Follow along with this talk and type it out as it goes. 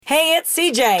Hey, it's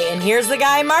CJ, and here's the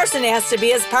guy Marson asked to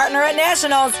be his partner at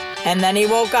Nationals, and then he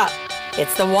woke up.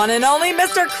 It's the one and only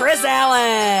Mr. Chris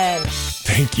Allen.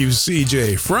 Thank you,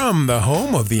 CJ, from the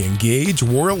home of the Engage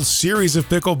World Series of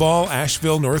Pickleball,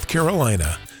 Asheville, North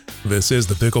Carolina. This is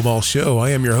the Pickleball Show.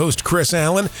 I am your host, Chris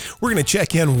Allen. We're going to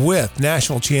check in with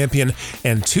national champion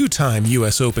and two-time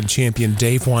U.S. Open champion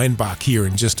Dave Weinbach here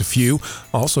in just a few.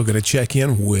 Also going to check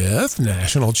in with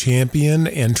national champion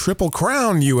and Triple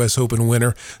Crown U.S. Open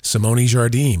winner Simone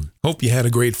You. Hope you had a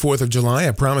great 4th of July.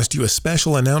 I promised you a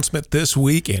special announcement this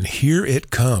week, and here it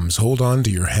comes. Hold on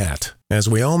to your hat. As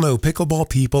we all know, pickleball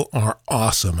people are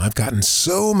awesome. I've gotten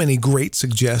so many great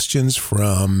suggestions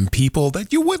from people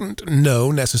that you wouldn't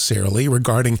know necessarily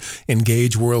regarding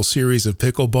Engage World Series of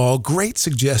Pickleball. Great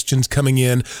suggestions coming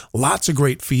in, lots of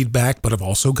great feedback, but I've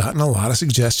also gotten a lot of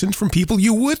suggestions from people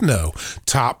you would know.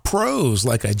 Top pros,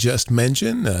 like I just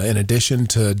mentioned, in addition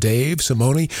to Dave,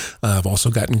 Simone. I've also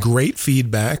gotten great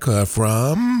feedback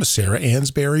from Sarah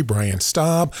Ansberry, Brian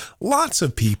Staub, lots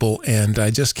of people, and I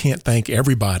just can't thank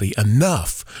everybody enough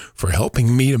for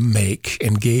helping me to make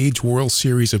Engage World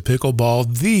Series of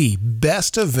Pickleball the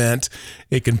best event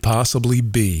it can possibly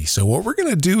be. So what we're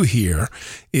going to do here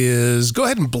is go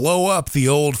ahead and blow up the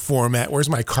old format. Where's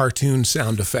my cartoon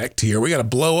sound effect here? We got to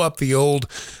blow up the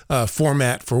old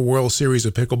format for World Series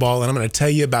of Pickleball, and I'm going to tell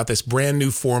you about this brand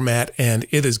new format, and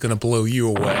it is going to blow you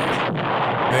away.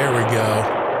 There we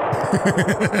go.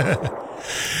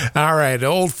 All right, the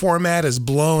old format is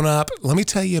blown up. Let me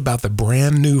tell you about the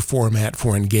brand new format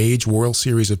for Engage World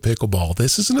Series of Pickleball.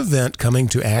 This is an event coming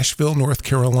to Asheville, North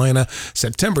Carolina,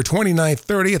 September 29th,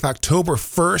 30th, October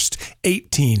 1st,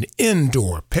 18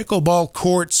 indoor pickleball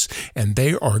courts, and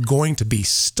they are going to be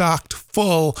stocked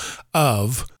full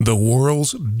of the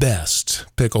world's best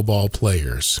pickleball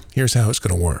players. Here's how it's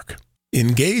going to work.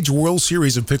 Engage World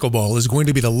Series of Pickleball is going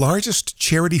to be the largest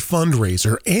charity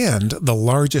fundraiser and the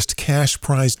largest cash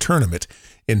prize tournament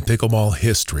in pickleball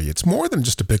history. It's more than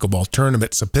just a pickleball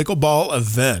tournament. It's a pickleball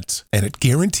event, and it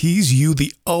guarantees you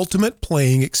the ultimate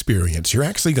playing experience. You're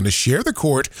actually going to share the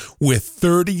court with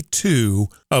 32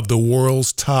 of the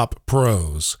world's top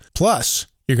pros. Plus,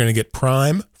 you're going to get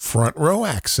prime front row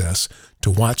access to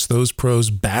watch those pros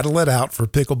battle it out for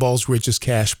pickleball's richest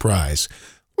cash prize.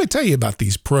 Let me tell you about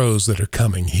these pros that are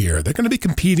coming here. They're going to be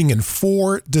competing in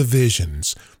 4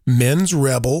 divisions: Men's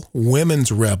Rebel,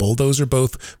 Women's Rebel, those are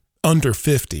both under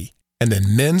 50, and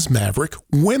then Men's Maverick,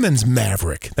 Women's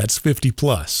Maverick, that's 50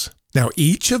 plus. Now,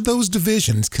 each of those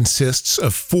divisions consists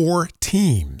of 4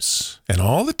 teams, and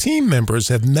all the team members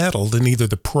have medaled in either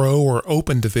the pro or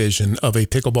open division of a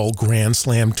pickleball Grand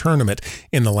Slam tournament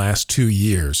in the last 2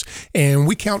 years. And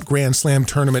we count Grand Slam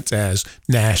tournaments as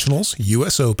Nationals,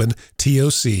 U.S. Open,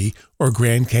 TOC, or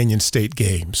Grand Canyon State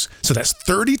Games. So that's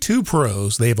 32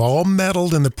 pros. They've all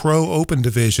medaled in the Pro Open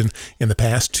division in the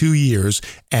past 2 years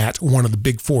at one of the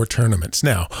Big 4 tournaments.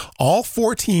 Now, all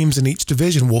 4 teams in each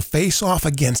division will face off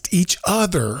against each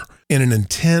other in an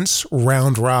intense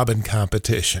round-robin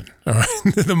competition. All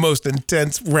right? The most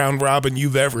intense round-robin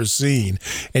you've ever seen.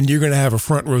 And you're going to have a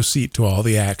front-row seat to all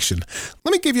the action.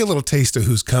 Let me give you a little taste of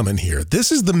who's coming here.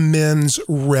 This is the Men's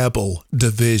Rebel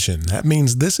division. That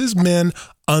means this is men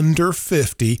under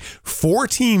 50, 4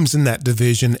 teams in that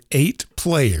division, 8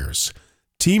 players.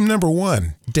 Team number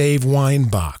 1, Dave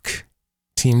Weinbach,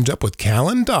 teamed up with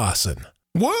Callan Dawson.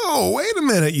 Whoa, wait a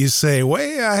minute, you say.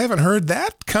 I haven't heard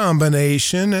that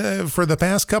combination for the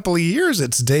past couple of years.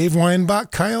 It's Dave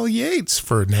Weinbach, Kyle Yates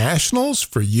for Nationals,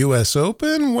 for U.S.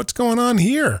 Open. What's going on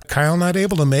here? Kyle not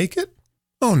able to make it?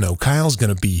 Oh no, Kyle's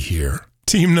going to be here.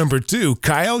 Team number 2,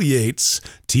 Kyle Yates,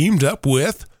 teamed up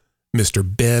with Mr.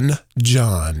 Ben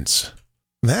Johns.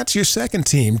 That's your second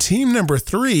team. Team number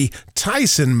 3,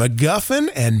 Tyson McGuffin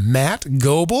and Matt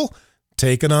Goebel,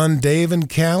 taking on Dave and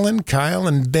Callan, Kyle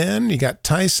and Ben. You got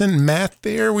Tyson, Matt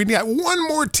there. We got one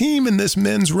more team in this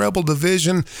Men's Rebel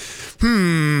division.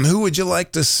 Who would you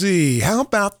like to see? How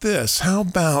about this? How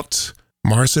about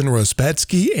Marcin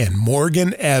Rospetsky and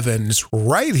Morgan Evans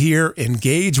right here,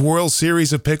 Engage World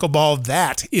Series of Pickleball.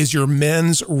 That is your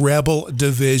Men's Rebel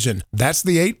division. That's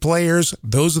the 8 players.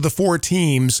 Those are the 4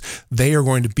 teams. They are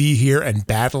going to be here and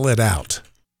battle it out.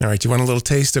 All right, you want a little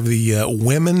taste of the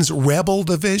Women's Rebel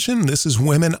division? This is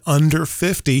women under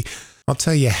 50. I'll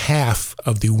tell you half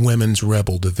of the Women's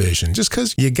Rebel division, just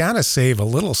because you got to save a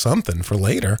little something for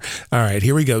later. All right,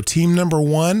 here we go. Team number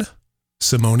 1,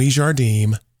 Simone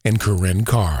You and Corinne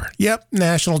Carr. Yep,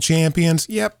 national champions.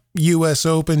 Yep, U.S.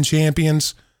 Open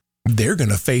champions. They're going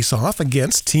to face off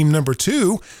against team number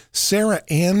 2, Sarah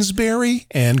Ansberry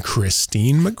and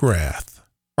Christine McGrath.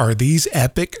 Are these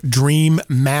epic dream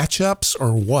matchups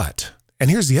or what? And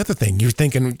here's the other thing. You're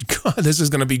thinking, God, this is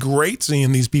going to be great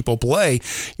seeing these people play.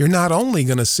 You're not only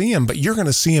going to see them, but you're going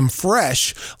to see them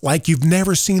fresh like you've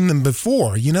never seen them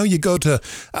before. You know, you go to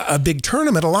a big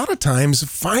tournament, a lot of times,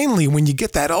 finally, when you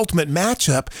get that ultimate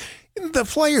matchup, the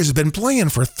players have been playing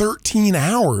for 13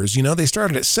 hours. You know, they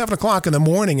started at 7 o'clock in the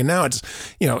morning, and now it's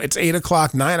 8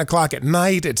 o'clock, 9 o'clock at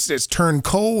night. It's turned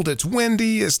cold. It's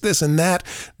windy. It's this and that.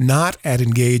 Not at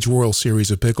Engage World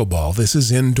Series of Pickleball. This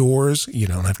is indoors. You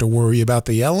don't have to worry about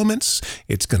the elements.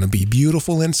 It's going to be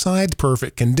beautiful inside,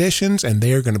 perfect conditions, and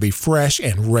they're going to be fresh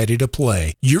and ready to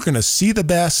play. You're going to see the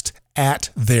best at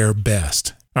their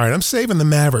best. All right, I'm saving the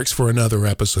Mavericks for another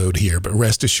episode here, but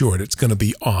rest assured, it's going to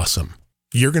be awesome.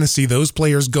 You're going to see those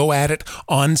players go at it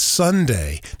on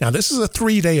Sunday. Now, this is a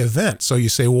 3-day event, so you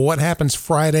say, well, what happens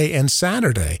Friday and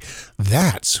Saturday?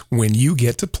 That's when you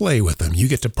get to play with them. You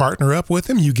get to partner up with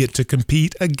them. You get to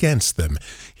compete against them.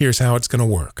 Here's how it's going to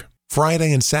work.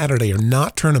 Friday and Saturday are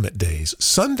not tournament days.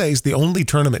 Sunday's the only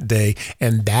tournament day,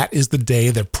 and that is the day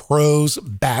the pros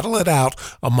battle it out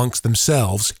amongst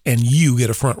themselves, and you get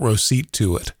a front row seat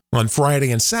to it. On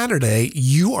Friday and Saturday,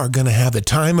 you are going to have the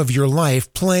time of your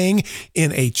life playing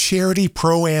in a charity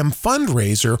pro-am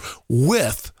fundraiser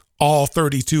with all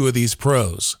 32 of these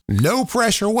pros. No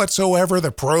pressure whatsoever.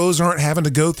 The pros aren't having to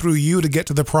go through you to get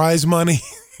to the prize money.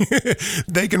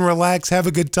 They can relax, have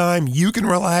a good time. You can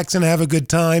relax and have a good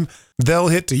time. They'll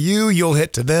hit to you, you'll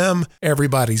hit to them.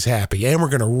 Everybody's happy. And we're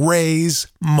going to raise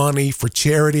money for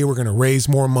charity. We're going to raise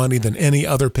more money than any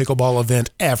other pickleball event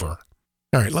ever.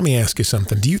 All right, let me ask you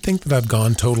something. Do you think that I've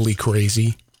gone totally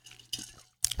crazy?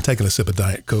 Taking a sip of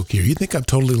Diet Coke here. You think I've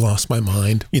totally lost my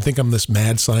mind? You think I'm this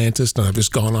mad scientist and I've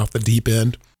just gone off the deep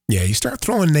end? Yeah, you start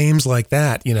throwing names like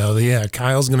that,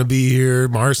 Kyle's going to be here,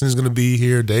 Marston's going to be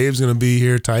here, Dave's going to be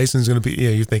here, Tyson's going to be,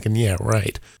 you're thinking, yeah,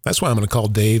 right. That's why I'm going to call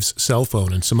Dave's cell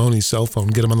phone and Simone's cell phone,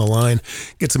 get them on the line,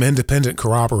 get some independent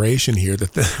corroboration here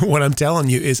that what I'm telling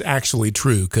you is actually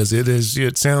true, because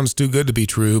it sounds too good to be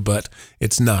true, but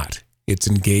it's not. It's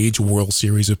Engage World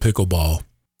Series of Pickleball.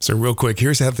 So real quick,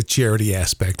 here's how the charity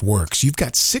aspect works. You've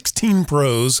got 16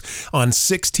 pros on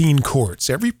 16 courts.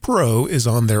 Every pro is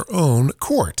on their own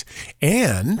court,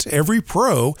 and every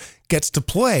pro gets to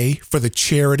play for the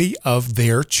charity of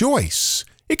their choice.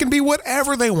 It can be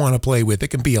whatever they want to play with. It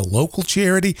can be a local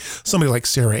charity, somebody like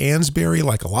Sarah Ansberry,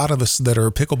 like a lot of us that are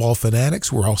pickleball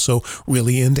fanatics. We're also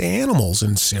really into animals,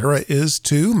 and Sarah is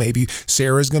too. Maybe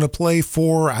Sarah's going to play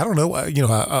for,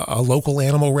 a local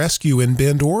animal rescue in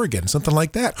Bend, Oregon, something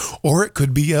like that. Or it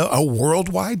could be a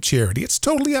worldwide charity. It's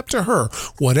totally up to her.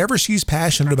 Whatever she's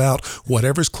passionate about,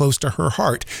 whatever's close to her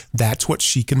heart, that's what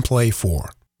she can play for.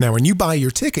 Now, when you buy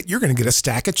your ticket, you're going to get a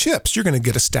stack of chips. You're going to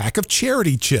get a stack of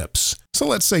charity chips. So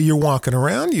let's say you're walking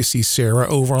around, you see Sarah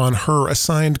over on her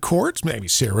assigned court. Maybe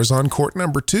Sarah's on court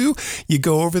number 2. You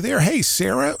go over there. Hey,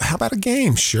 Sarah, how about a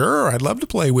game? Sure, I'd love to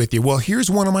play with you. Well, here's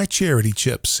one of my charity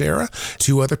chips, Sarah.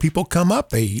 2 other people come up.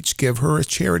 They each give her a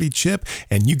charity chip,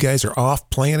 and you guys are off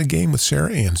playing a game with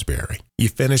Sarah Ansberry. You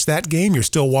finish that game, you're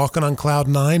still walking on cloud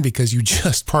 9 because you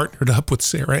just partnered up with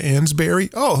Sarah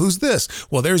Ansberry. Oh, who's this?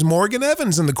 Well, there's Morgan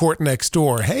Evans in the court next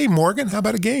door. Hey, Morgan, how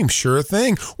about a game? Sure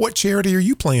thing. What charity are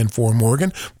you playing for, Morgan?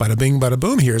 Bada bing, bada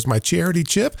boom. Here's my charity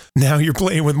chip. Now you're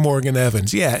playing with Morgan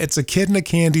Evans. Yeah, it's a kid in a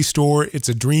candy store. It's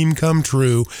a dream come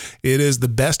true. It is the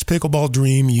best pickleball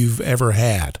dream you've ever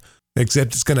had.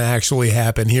 Except it's going to actually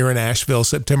happen here in Asheville,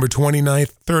 September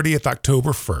 29th, 30th,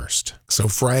 October 1st. So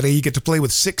Friday, you get to play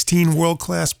with 16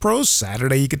 world-class pros.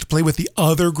 Saturday, you get to play with the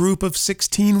other group of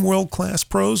 16 world-class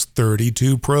pros,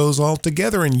 32 pros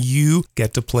altogether, and you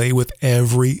get to play with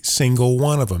every single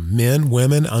one of them. Men,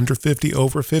 women, under 50,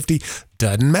 over 50.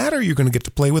 Doesn't matter, you're going to get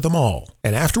to play with them all.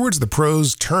 And afterwards, the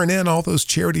pros turn in all those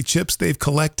charity chips they've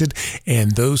collected,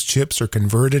 and those chips are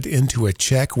converted into a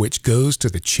check which goes to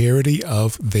the charity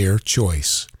of their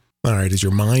choice. All right, is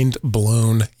your mind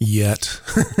blown yet?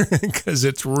 Because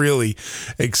it's really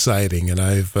exciting, and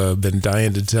I've been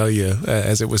dying to tell you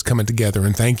as it was coming together.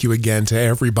 And thank you again to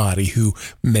everybody who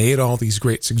made all these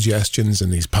great suggestions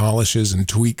and these polishes and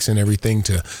tweaks and everything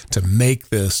to make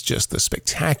this just the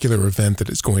spectacular event that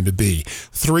it's going to be.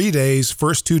 3 days,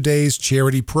 first 2 days,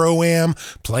 charity pro-am,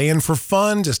 playing for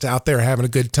fun, just out there having a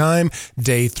good time.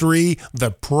 Day 3,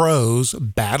 the pros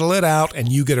battle it out, and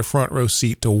you get a front row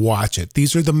seat to watch it.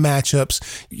 These are the matchups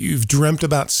you've dreamt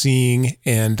about seeing,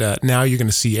 and now you're going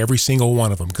to see every single one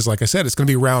of them, because like I said, it's going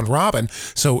to be round robin,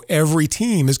 so every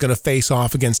team is going to face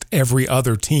off against every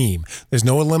other team. There's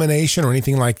no elimination or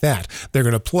anything like that. They're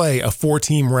going to play a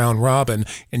 4-team round robin,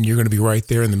 and you're going to be right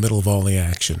there in the middle of all the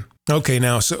action. Okay,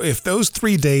 now, so if those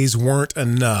 3 days weren't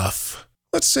enough,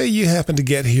 Let's say you happen to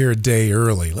get here a day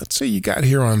early. Let's say you got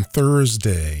here on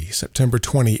Thursday, September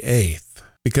 28th,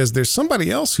 because there's somebody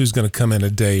else who's going to come in a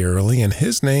day early, and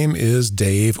his name is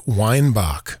Dave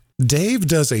Weinbach. Dave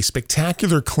does a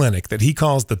spectacular clinic that he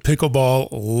calls the Pickleball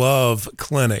Love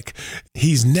Clinic.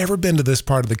 He's never been to this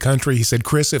part of the country. He said,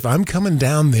 Chris, if I'm coming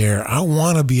down there, I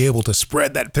want to be able to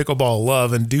spread that pickleball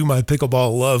love and do my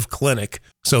Pickleball Love Clinic.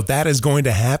 So that is going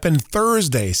to happen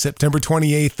Thursday, September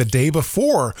 28th, the day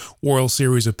before World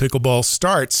Series of Pickleball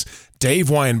starts. Dave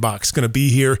Weinbach's going to be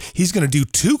here. He's going to do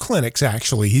 2 clinics,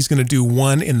 actually. He's going to do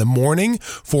one in the morning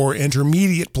for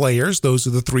intermediate players. Those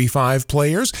are the 3-5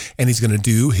 players. And he's going to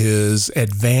do his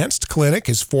advanced clinic,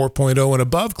 his 4.0 and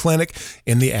above clinic,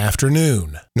 in the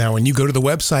afternoon. Now, when you go to the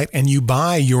website and you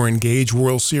buy your Engage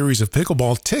World Series of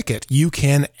Pickleball ticket, you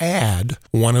can add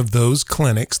one of those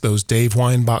clinics, those Dave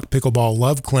Weinbach Pickleball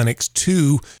Love Clinics,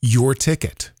 to your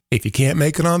ticket. If you can't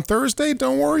make it on Thursday,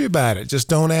 don't worry about it. Just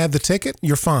don't add the ticket.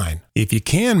 You're fine. If you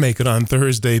can make it on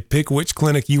Thursday, pick which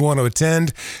clinic you want to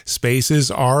attend. Spaces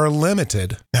are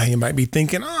limited. Now, you might be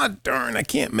thinking, darn, I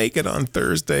can't make it on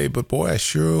Thursday, but boy, I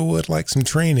sure would like some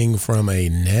training from a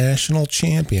national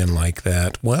champion like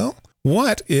that. Well,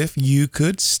 what if you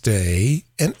could stay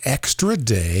an extra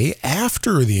day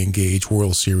after the Engage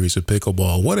World Series of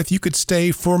Pickleball? What if you could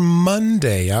stay for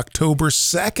Monday, October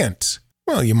 2nd?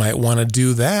 Well, you might want to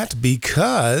do that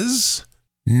because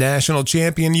national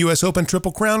champion U.S. Open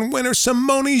Triple Crown winner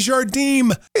Simone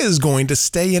Jardim is going to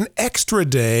stay an extra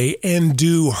day and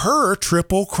do her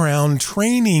Triple Crown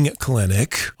training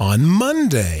clinic on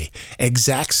Monday.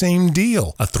 Exact same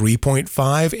deal. A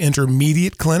 3.5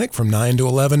 intermediate clinic from 9 to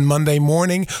 11 Monday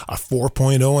morning, a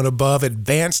 4.0 and above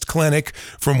advanced clinic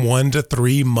from 1 to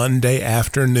 3 Monday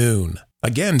afternoon.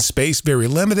 Again, space very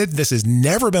limited. This has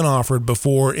never been offered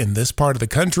before in this part of the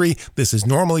country. This is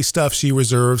normally stuff she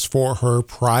reserves for her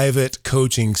private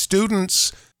coaching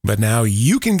students. But now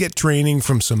you can get training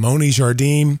from Simone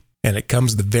Jardim, and it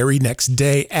comes the very next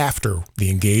day after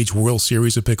the Engage World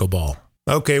Series of Pickleball.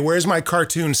 Okay, where's my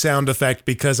cartoon sound effect?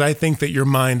 Because I think that your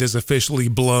mind is officially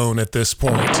blown at this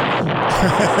point.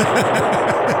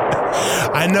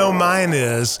 I know mine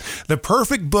is. The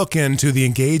perfect bookend to the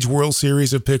Engage World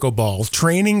Series of Pickleball.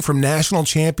 Training from national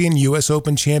champion, U.S.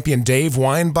 Open champion Dave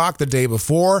Weinbach the day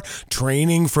before.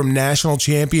 Training from national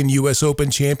champion, U.S.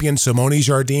 Open champion Simone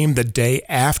Jardim the day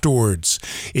afterwards.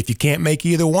 If you can't make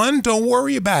either one, don't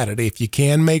worry about it. If you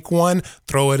can make one,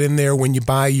 throw it in there when you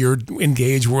buy your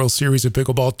Engage World Series of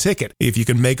Pickleball ticket. If you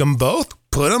can make them both,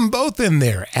 put them both in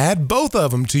there. Add both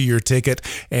of them to your ticket,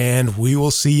 and we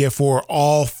will see you for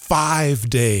all 5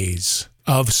 days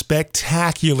of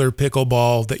spectacular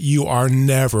pickleball that you are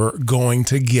never going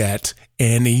to get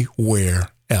anywhere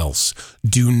else.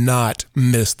 Do not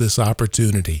miss this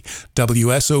opportunity.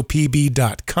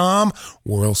 WSOPB.com,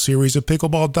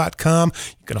 WorldSeriesOfPickleball.com.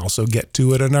 You can also get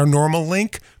to it on our normal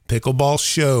link,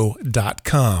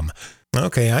 pickleballshow.com.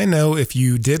 Okay, I know if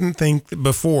you didn't think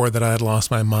before that I had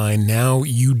lost my mind, now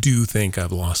you do think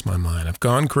I've lost my mind. I've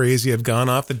gone crazy. I've gone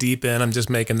off the deep end. I'm just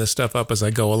making this stuff up as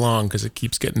I go along because it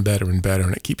keeps getting better and better,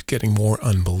 and it keeps getting more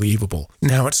unbelievable.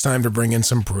 Now it's time to bring in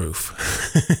some proof.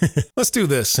 Let's do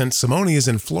this. Since Simone is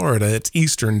in Florida, it's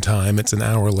Eastern time. It's an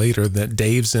hour later that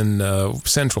Dave's in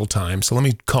Central time. So let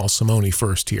me call Simone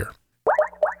first here.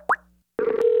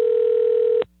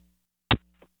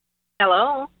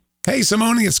 Hello. Hey,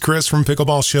 Simone, it's Chris from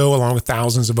Pickleball Show, along with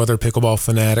thousands of other pickleball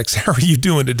fanatics. How are you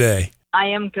doing today? I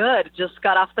am good. Just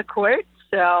got off the court,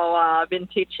 so I've been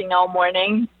teaching all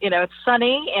morning. It's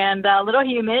sunny and a little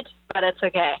humid, but it's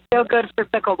okay. Feel good for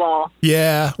pickleball.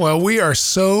 Yeah, well, we are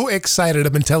so excited.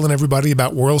 I've been telling everybody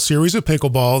about World Series of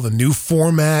Pickleball, the new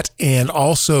format, and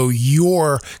also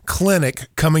your clinic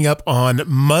coming up on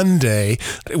Monday.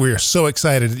 We are so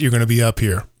excited that you're going to be up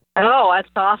here. Oh, that's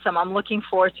awesome. I'm looking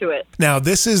forward to it. Now,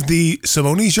 this is the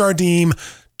Simone Jardim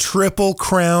Triple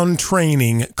Crown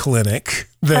Training Clinic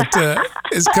that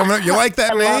is coming up. You like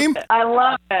that name? I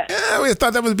love it. Yeah, we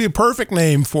thought that would be a perfect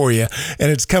name for you.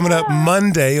 And it's coming up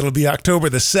Monday. It'll be October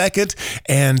the 2nd.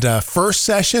 And first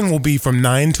session will be from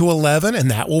 9 to 11,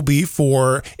 and that will be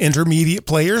for intermediate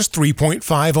players,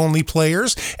 3.5 only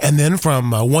players. And then from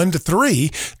 1 to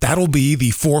 3, that'll be the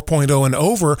 4.0 and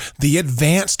over, the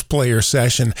advanced player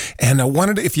session. And I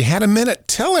wanted to, if you had a minute,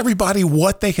 tell everybody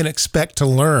what they can expect to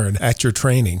learn at your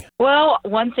training. Well,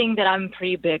 one thing that I'm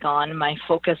pretty big on, my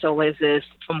focus always is,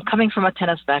 coming from a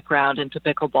tennis background into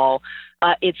pickleball,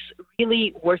 it's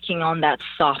really working on that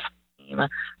soft game,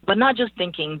 but not just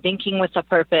thinking with a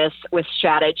purpose, with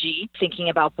strategy, thinking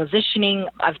about positioning.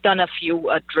 I've done a few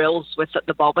drills with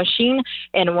the ball machine,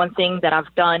 and one thing that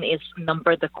I've done is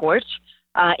number the court.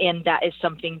 And that is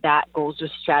something that goes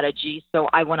with strategy. So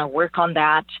I want to work on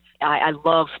that. I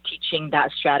love teaching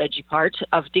that strategy part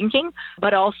of dinking,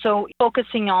 but also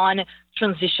focusing on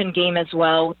transition game as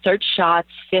well, third shots,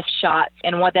 fifth shots,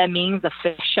 and what that means. The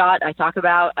fifth shot I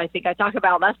think I talked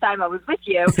about last time I was with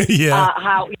you, yeah.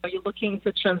 How you're looking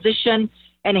to transition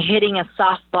and hitting a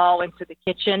softball into the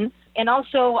kitchen. And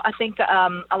also, I think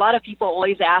a lot of people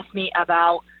always ask me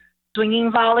about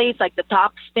swinging volleys, like the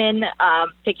top spin,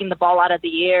 taking the ball out of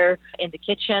the air in the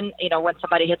kitchen, when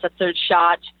somebody hits a third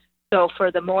shot. So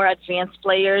for the more advanced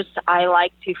players, I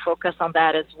like to focus on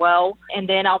that as well. And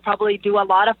then I'll probably do a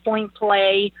lot of point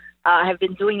play. I have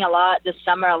been doing a lot this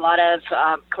summer, a lot of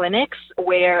clinics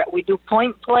where we do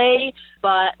point play,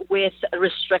 but with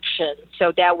restrictions.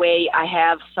 So that way I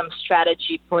have some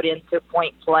strategy put into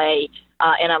point play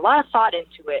and a lot of thought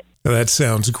into it. That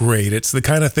sounds great. It's the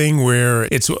kind of thing where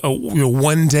it's a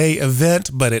one-day event,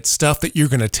 but it's stuff that you're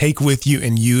going to take with you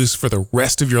and use for the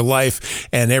rest of your life.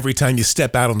 And every time you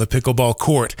step out on the pickleball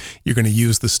court, you're going to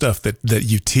use the stuff that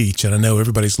you teach. And I know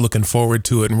everybody's looking forward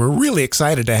to it. And we're really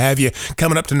excited to have you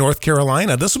coming up to North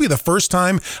Carolina. This will be the first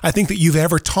time I think that you've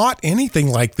ever taught anything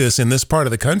like this in this part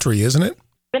of the country, isn't it?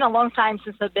 It's been a long time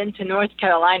since I've been to North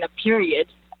Carolina, period.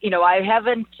 I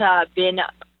haven't been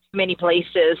many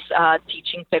places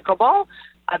teaching pickleball.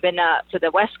 I've been to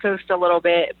the West Coast a little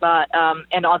bit, but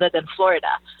and other than Florida.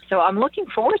 So I'm looking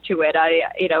forward to it.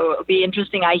 It'll be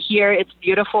interesting. I hear it's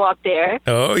beautiful up there.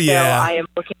 Oh, yeah. So I am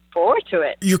looking forward to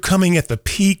it. You're coming at the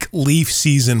peak leaf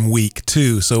season week,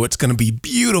 too, so it's going to be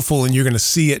beautiful, and you're going to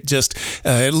see it just,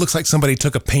 it looks like somebody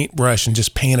took a paintbrush and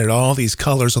just painted all these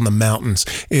colors on the mountains.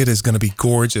 It is going to be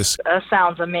gorgeous. That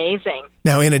sounds amazing.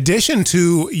 Now, in addition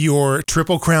to your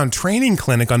Triple Crown training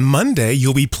clinic on Monday,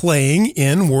 you'll be playing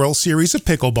in World Series of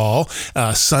Pickleball.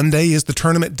 Sunday is the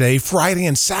tournament day. Friday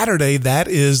and Saturday, that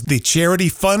is the charity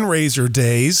fundraiser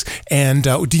days. And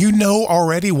do you know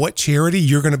already what charity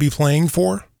you're going to be playing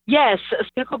for? Yes,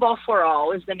 Pickleball for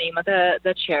All is the name of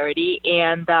the charity,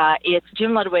 and it's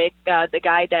Jim Ludwig, the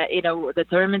guy that, the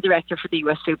tournament director for the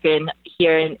U.S. Open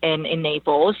here in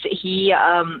Naples. He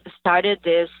started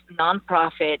this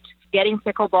nonprofit getting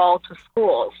pickleball to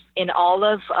schools in all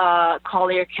of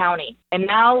Collier County. And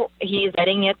now he's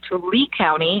adding it to Lee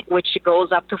County, which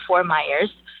goes up to Fort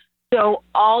Myers. So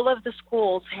all of the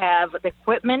schools have the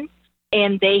equipment,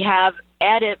 and they have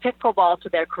added pickleball to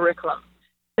their curriculum.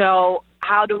 So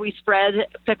how do we spread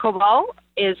pickleball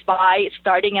is by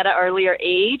starting at an earlier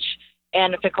age,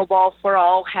 and Pickleball for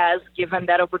All has given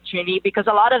that opportunity because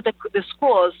a lot of the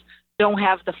schools don't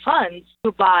have the funds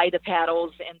to buy the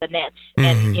paddles and the nets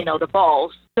and the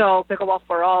balls. So Pickleball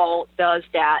for All does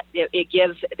that. It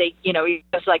gives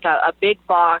like a big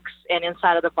box, and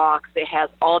inside of the box it has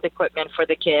all the equipment for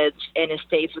the kids, and it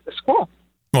stays with the school.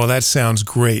 Well, that sounds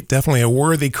great. Definitely a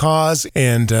worthy cause,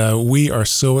 and we are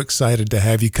so excited to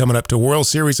have you coming up to World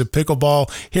Series of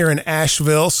Pickleball here in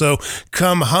Asheville. So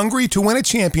come hungry to win a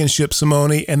championship,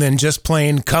 Simone, and then just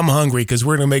plain come hungry, because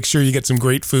we're going to make sure you get some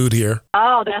great food here.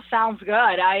 Oh, that sounds good.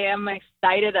 I am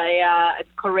excited.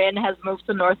 Corinne has moved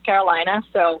to North Carolina,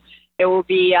 so it will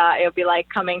be like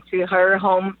coming to her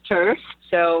home turf.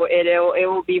 So it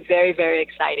will be very, very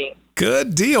exciting.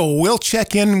 Good deal. We'll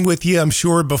check in with you, I'm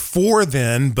sure, before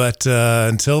then. But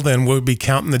until then, we'll be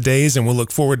counting the days, and we'll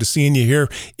look forward to seeing you here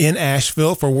in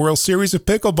Asheville for World Series of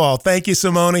Pickleball. Thank you,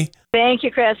 Simone. Thank you,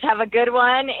 Chris. Have a good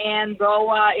one, and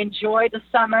go enjoy the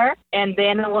summer, and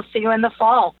then we'll see you in the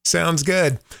fall. Sounds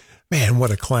good. Man,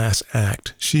 what a class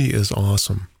act. She is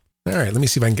awesome. All right, let me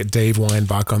see if I can get Dave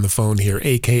Weinbach on the phone here,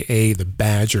 a.k.a. the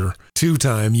Badger,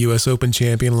 two-time U.S. Open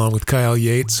champion, along with Kyle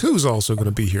Yates, who's also going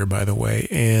to be here, by the way,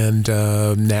 and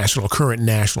current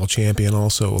national champion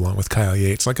also, along with Kyle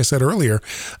Yates. Like I said earlier,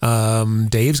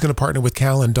 Dave's going to partner with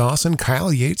Callan Dawson.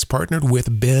 Kyle Yates partnered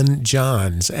with Ben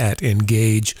Johns at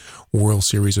Engage World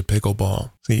Series of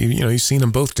Pickleball. So, you've seen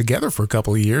them both together for a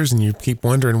couple of years, and you keep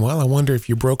wondering, well, I wonder if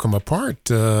you broke them apart,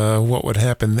 what would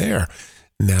happen there?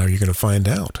 Now you're going to find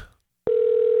out.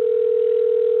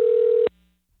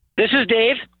 This is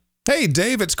Dave. Hey,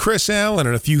 Dave, it's Chris Allen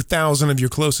and a few thousand of your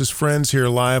closest friends here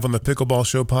live on the Pickleball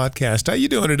Show podcast. How you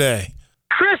doing today?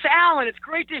 Chris Allen, it's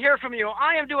great to hear from you.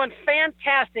 I am doing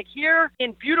fantastic here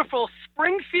in beautiful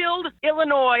Springfield,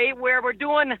 Illinois, where we're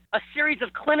doing a series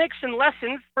of clinics and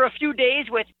lessons for a few days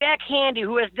with Beck Handy,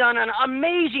 who has done an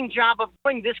amazing job of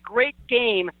playing this great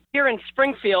game here in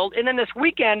Springfield. And then this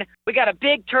weekend, we got a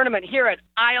big tournament here at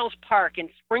Isles Park in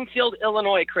Springfield,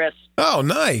 Illinois, Chris. Oh,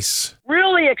 nice.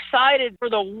 Really excited for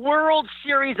the World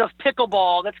Series of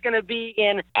Pickleball that's going to be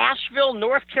in Asheville,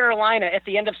 North Carolina at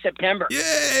the end of September.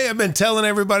 Yay! I've been telling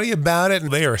everybody about it,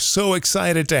 and they are so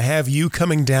excited to have you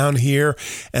coming down here.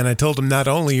 And I told them not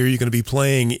only are you going to be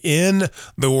playing in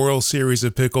the World Series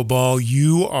of Pickleball,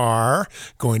 you are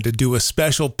going to do a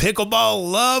special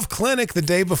Pickleball Love Clinic the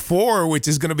day before, which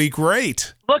is going to be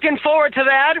great. Looking forward to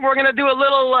that. We're going to do a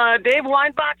little Dave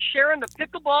Weinbach sharing the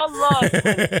pickleball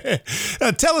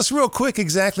love. Tell us real quick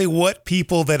exactly what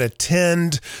people that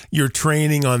attend your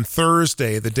training on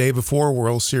Thursday, the day before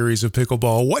World Series of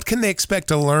Pickleball, what can they expect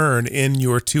to learn in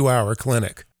your 2-hour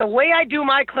clinic? The way I do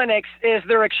my clinics is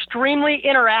they're extremely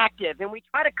interactive, and we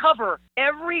try to cover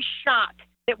every shot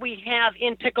that we have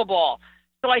in pickleball.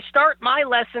 So I start my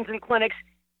lessons and clinics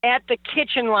at the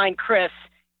kitchen line, Chris.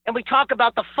 And we talk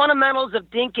about the fundamentals of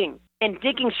dinking and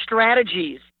dinking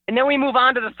strategies. And then we move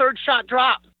on to the third shot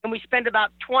drop. And we spend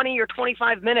about 20 or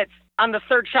 25 minutes on the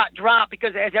third shot drop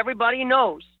because, as everybody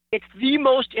knows, it's the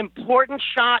most important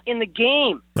shot in the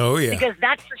game. Oh, yeah. Because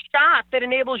that's the shot that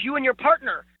enables you and your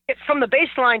partner get from the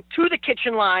baseline to the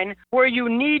kitchen line where you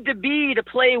need to be to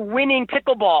play winning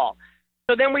pickleball.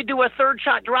 So then we do a third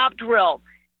shot drop drill.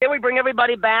 Then we bring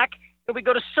everybody back and we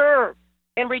go to serve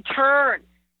and return.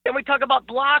 Then we talk about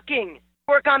blocking,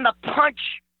 work on the punch,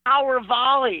 power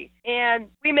volley, and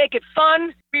we make it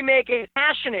fun, we make it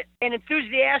passionate and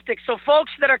enthusiastic. So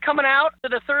folks that are coming out to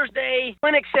the Thursday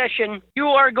clinic session, you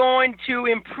are going to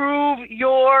improve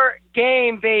your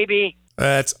game, baby.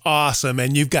 That's awesome.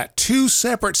 And you've got 2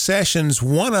 separate sessions.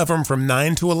 One of them from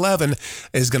 9 to 11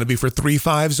 is going to be for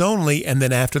 3-5s only. And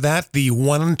then after that, the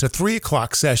 1 to 3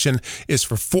 o'clock session is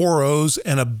for 4-0s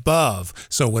and above.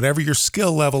 So whatever your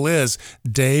skill level is,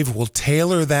 Dave will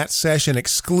tailor that session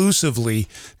exclusively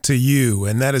to you.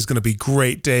 And that is going to be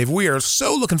great, Dave. We are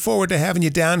so looking forward to having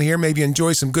you down here. Maybe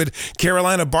enjoy some good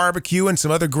Carolina barbecue and some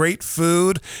other great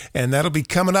food. And that'll be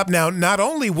coming up. Now, not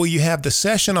only will you have the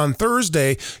session on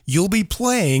Thursday, you'll be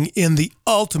playing in the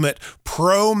ultimate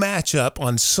pro matchup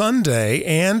on Sunday,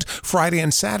 and Friday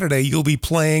and Saturday you'll be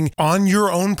playing on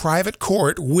your own private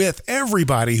court with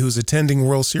everybody who's attending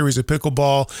World Series of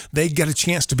Pickleball. They get a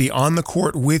chance to be on the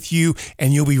court with you,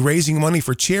 and you'll be raising money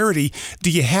for charity. Do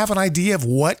you have an idea of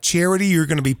what charity you're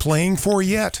going to be playing for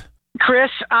yet?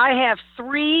 Chris, I have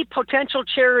 3 potential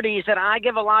charities that I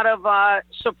give a lot of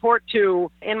support to,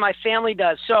 and my family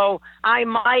does. So I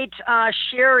might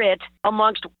share it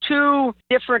amongst 2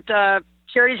 different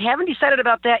charities. Haven't decided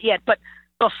about that yet, but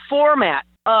the format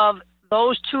of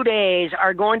those 2 days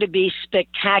are going to be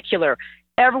spectacular.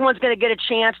 Everyone's going to get a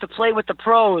chance to play with the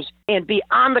pros and be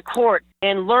on the court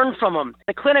and learn from them.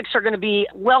 The clinics are going to be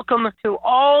welcome to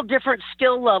all different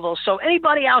skill levels. So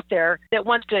anybody out there that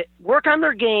wants to work on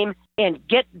their game and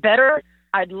get better,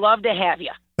 I'd love to have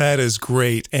you. That is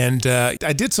great. And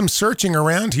I did some searching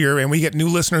around here, and we get new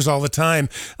listeners all the time.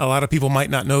 A lot of people might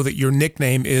not know that your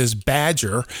nickname is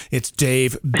Badger. It's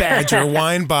Dave Badger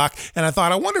Weinbach. And I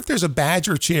thought, I wonder if there's a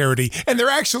Badger charity. And there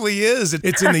actually is.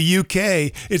 It's in the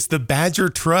UK. It's the Badger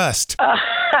Trust.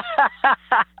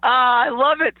 I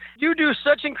love it. You do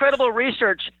such incredible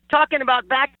research. Talking about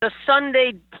back the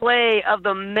Sunday play of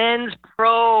the men's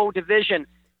pro division,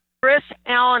 Chris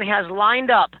Allen has lined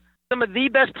up some of the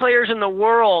best players in the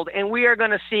world, and we are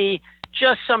going to see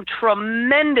just some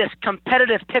tremendous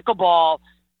competitive pickleball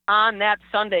on that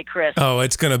Sunday, Chris. Oh,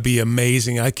 it's going to be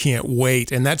amazing. I can't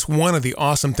wait. And that's one of the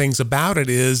awesome things about it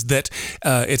is that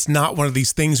it's not one of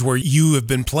these things where you have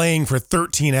been playing for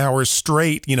 13 hours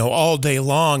straight, all day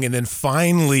long. And then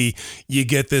finally you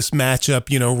get this matchup,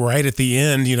 right at the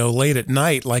end, late at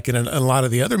night, like in a lot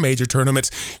of the other major tournaments.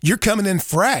 You're coming in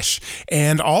fresh,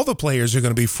 and all the players are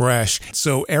going to be fresh.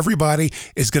 So everybody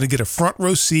is going to get a front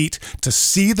row seat to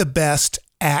see the best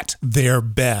at their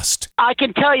best. I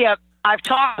can tell you, I've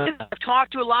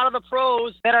talked to a lot of the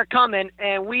pros that are coming,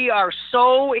 and we are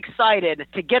so excited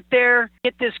to get there,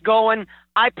 get this going.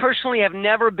 I personally have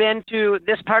never been to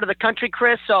this part of the country,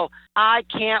 Chris, so I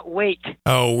can't wait.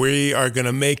 Oh, we are going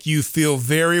to make you feel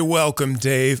very welcome,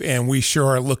 Dave, and we sure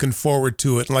are looking forward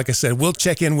to it. And like I said, we'll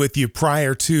check in with you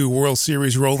prior to World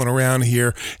Series rolling around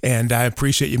here, and I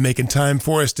appreciate you making time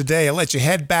for us today. I'll let you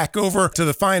head back over to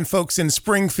the fine folks in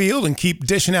Springfield and keep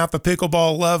dishing out the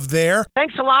pickleball love there.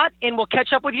 Thanks a lot, and we'll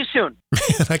catch up with you soon.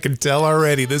 Man, I can tell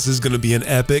already this is going to be an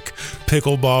epic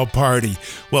pickleball party.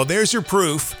 Well, there's your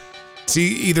proof.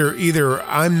 See, either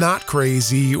I'm not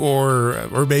crazy or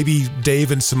maybe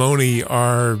Dave and Simone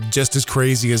are just as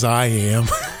crazy as I am.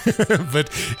 But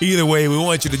either way, we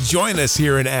want you to join us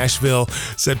here in Asheville,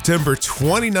 September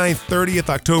 29th, 30th,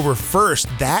 October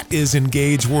 1st. That is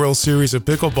Engage World Series of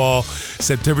Pickleball.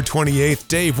 September 28th,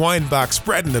 Dave Weinbach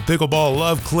spreading the Pickleball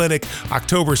Love Clinic.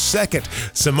 October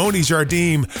 2nd, Simone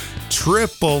Jardim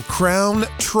Triple Crown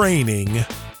Training.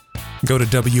 Go to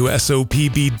WSOPB.com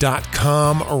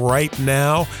right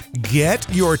now.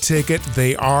 Get your ticket.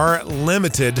 They are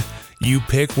limited. You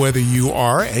pick whether you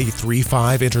are a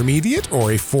 3-5 intermediate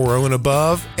or a 4-0 and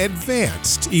above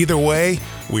advanced. Either way,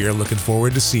 we are looking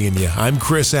forward to seeing you. I'm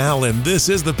Chris Allen. This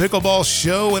is the Pickleball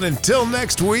Show, and until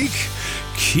next week,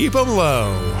 keep 'em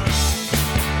low.